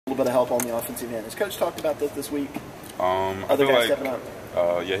little bit of help on the offensive end. Has Coach talked about this week? Other guys stepping up?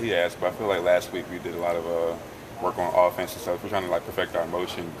 Yeah, he has, but I feel like last week we did a lot of work on offense and stuff. We're trying to perfect our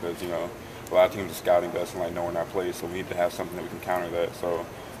motion because a lot of teams are scouting us and knowing our plays, so we need to have something that we can counter that. So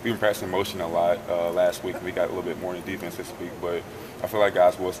we've been practicing motion a lot last week. We got a little bit more in defense this week, but I feel like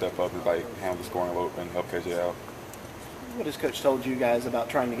guys will step up and handle the scoring load and help catch it out. What has Coach told you guys about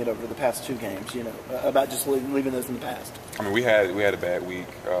trying to get over the past 2 games? About just leaving those in the past. I mean, we had a bad week,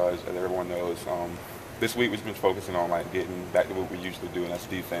 as everyone knows. This week we've been focusing on getting back to what we usually do, and that's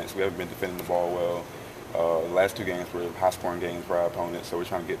defense. We haven't been defending the ball well. The last 2 games were high-scoring games for our opponents, so we're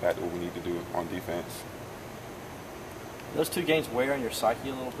trying to get back to what we need to do on defense. Those 2 games wear on your psyche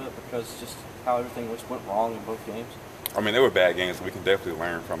a little bit because just how everything went wrong in both games? I mean, they were bad games, so we can definitely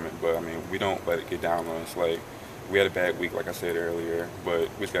learn from it, but, I mean, we don't let it get down on us. We had a bad week, like I said earlier, but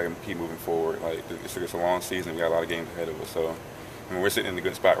we just got to keep moving forward. It's a long season. We got a lot of games ahead of us, so I mean, we're sitting in a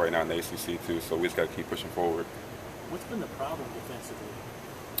good spot right now in the ACC, too, so we just got to keep pushing forward. What's been the problem defensively?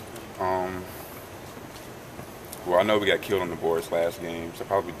 Well, I know we got killed on the boards last game, so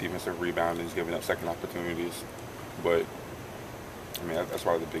probably defensive rebounding is giving up second opportunities. But, I mean, that's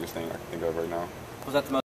probably the biggest thing I can think of right now. Was that the most